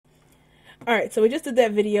Alright, so we just did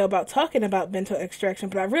that video about talking about bento extraction,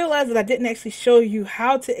 but I realized that I didn't actually show you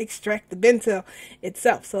how to extract the bento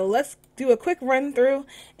itself. So let's do a quick run through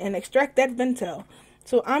and extract that bento.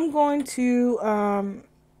 So I'm going to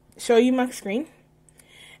show you my screen,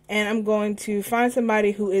 and I'm going to find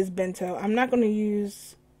somebody who is bento. I'm not going to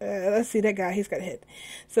use, let's see that guy, he's got a head.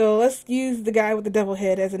 So let's use the guy with the double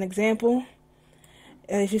head as an example.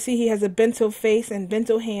 As you see, he has a bento face and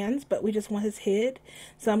bento hands, but we just want his head.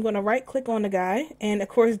 So I'm going to right click on the guy, and of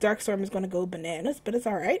course Darkstorm is going to go bananas, but it's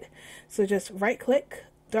alright. So just right click,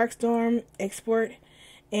 Darkstorm, export,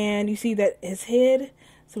 and you see that his head.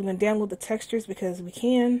 So we're going to download the textures because we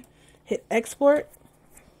can. Hit export,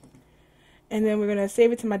 and then we're going to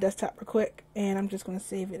save it to my desktop real quick, and I'm just going to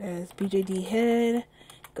save it as BJD head,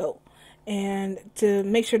 go. And to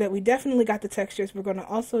make sure that we definitely got the textures, we're going to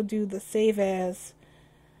also do the save as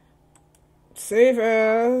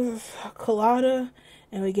Colada,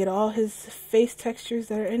 and we get all his face textures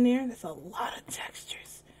that are in there. That's a lot of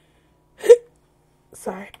textures.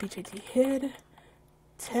 Sorry, BJT head,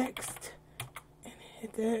 text, and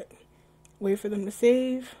hit that. Wait for them to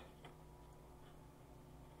save.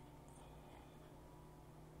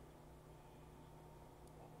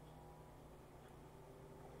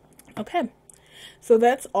 Okay. So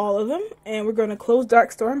that's all of them, and we're going to close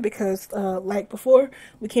Darkstorm because, like before,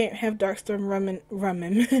 we can't have Darkstorm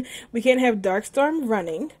running. We can't have Darkstorm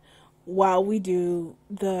running while we do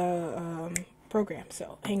the program.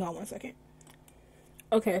 So hang on one second.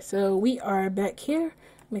 Okay, so we are back here.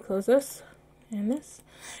 Let me close this and this,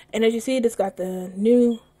 and as you see, it's got the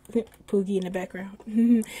new Poogie in the background.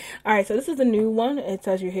 Alright, so this is the new one. It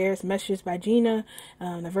tells you here it's Messages by Gina,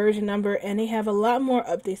 the version number, and they have a lot more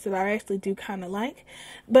updates that I actually do kind of like.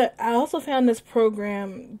 But I also found this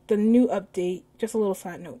program, the new update, just a little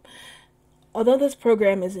side note. Although this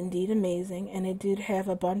program is indeed amazing, and it did have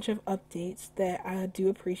a bunch of updates that I do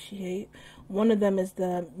appreciate. One of them is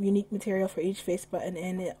the unique material for each face button,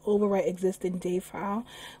 and it overwrite existing DAV file,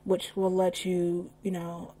 which will let you,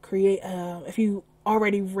 create, if you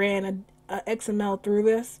already ran a XML through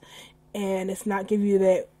this, and it's not give you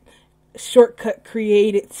that shortcut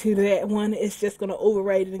created to that one, it's just going to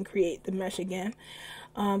overwrite it and create the mesh again.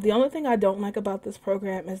 The only thing I don't like about this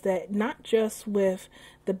program is that not just with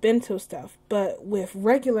the bento stuff, but with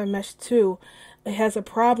regular mesh too, it has a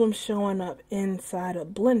problem showing up inside of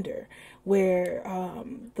Blender where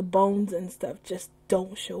the bones and stuff just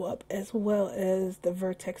don't show up, as well as the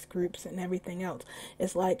vertex groups and everything else.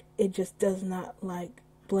 It's like it just does not like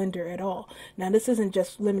Blender at all. Now this isn't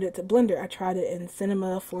just limited to Blender. I tried it in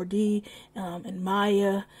Cinema 4D and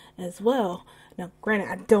Maya as well. Now granted,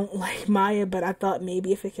 I don't like Maya, but I thought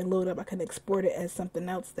maybe if it can load up I can export it as something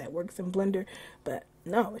else that works in Blender, but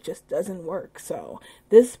no, it just doesn't work. So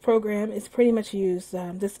this program is pretty much used,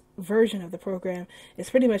 this version of the program is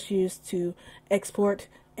pretty much used to export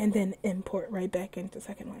and then import right back into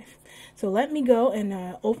Second Life. So let me go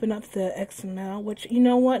and open up the XML, which, you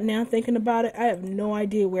know what, now thinking about it, I have no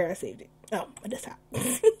idea where I saved it. Oh, my desktop.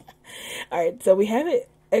 Alright, so we have it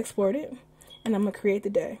exported, and I'm going to create the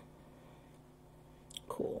day.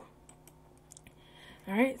 Cool.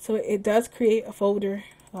 Alright, so it does create a folder,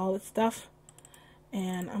 all this stuff.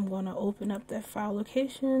 And I'm going to open up that file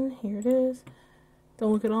location. Here it is.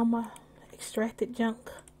 Don't look at all my extracted junk.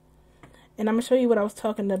 And I'm going to show you what I was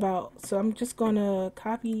talking about. So I'm just going to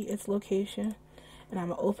copy its location. And I'm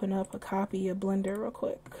going to open up a copy of Blender real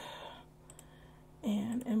quick.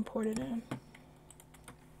 And import it in.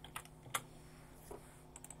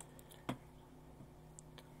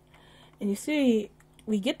 And you see,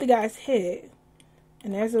 we get the guy's head.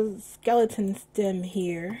 And there's a skeleton stem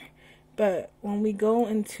here. But when we go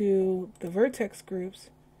into the vertex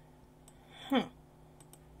groups,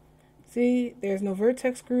 see, there's no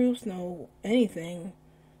vertex groups, no anything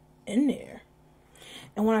in there.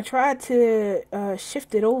 And when I tried to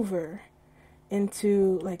shift it over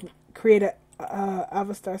into, like, create a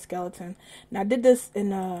Avastar skeleton. Now, I did this in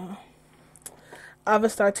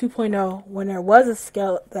Avastar 2.0 when there was a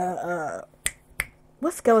skeleton,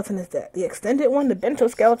 what skeleton is that? The extended one, the bento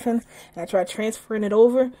skeleton. And I tried transferring it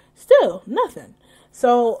over. Still, nothing.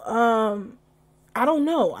 So, I don't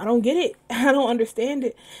know. I don't get it. I don't understand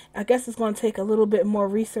it. I guess it's going to take a little bit more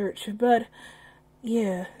research. But,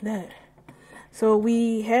 yeah, that. So,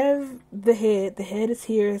 we have the head. The head is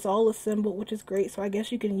here. It's all assembled, which is great. So, I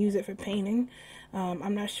guess you can use it for painting.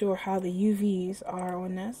 I'm not sure how the UVs are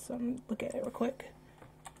on this. So, look at it real quick.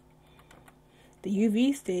 The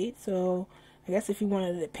UV state, so I guess if you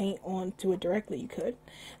wanted to paint onto it directly, you could.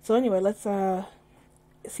 So anyway, let's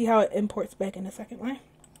see how it imports back into Second Life.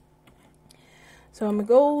 So I'm going to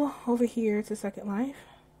go over here to Second Life.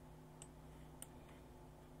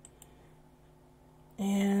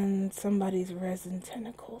 and somebody's resin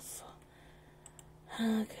tentacles.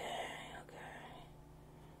 Okay.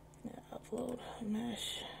 Yeah, upload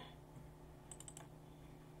mesh.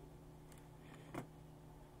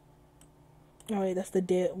 Oh wait, that's the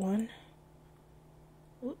dead one.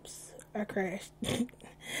 Oops, I crashed.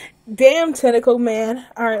 Damn, tentacle man.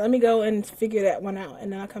 Alright, let me go and figure that one out,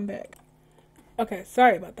 and then I'll come back. Okay,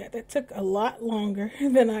 sorry about that. That took a lot longer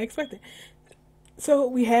than I expected. So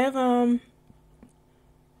we have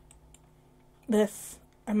this.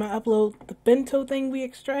 I'm gonna upload the bento thing we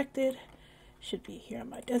extracted. Should be here on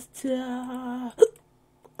my desktop.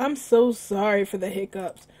 I'm so sorry for the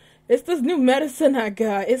hiccups. It's this new medicine I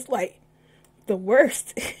got. It's like the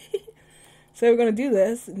worst. So we're gonna do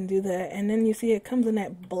this and do that, and then you see it comes in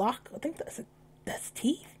that block. I think that's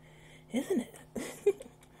teeth, isn't it?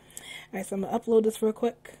 Alright, so I'm gonna upload this real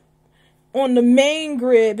quick on the main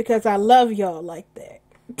grid because I love y'all like that.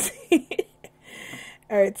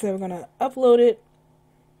 Alright, so we're gonna upload it.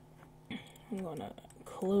 I'm gonna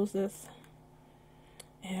close this,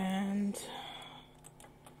 and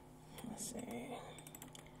let's see,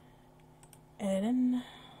 edit in.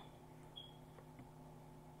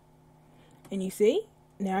 And you see,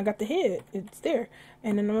 now I got the head. It's there.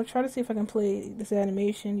 And then I'm going to try to see if I can play this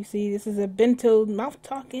animation. You see, this is a bento mouth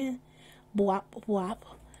talking. Blop, blop.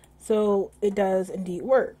 So it does indeed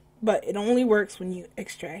work. But it only works when you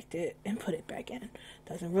extract it and put it back in.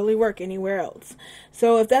 Doesn't really work anywhere else.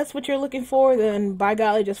 So if that's what you're looking for, then by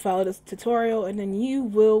golly, just follow this tutorial. And then you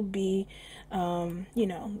will be,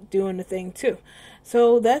 doing the thing too.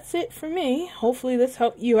 So that's it for me. Hopefully this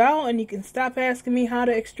helped you out and you can stop asking me how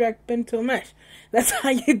to extract bento mesh. That's how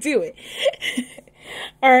you do it.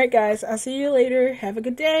 Alright guys, I'll see you later. Have a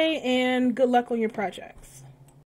good day and good luck on your project.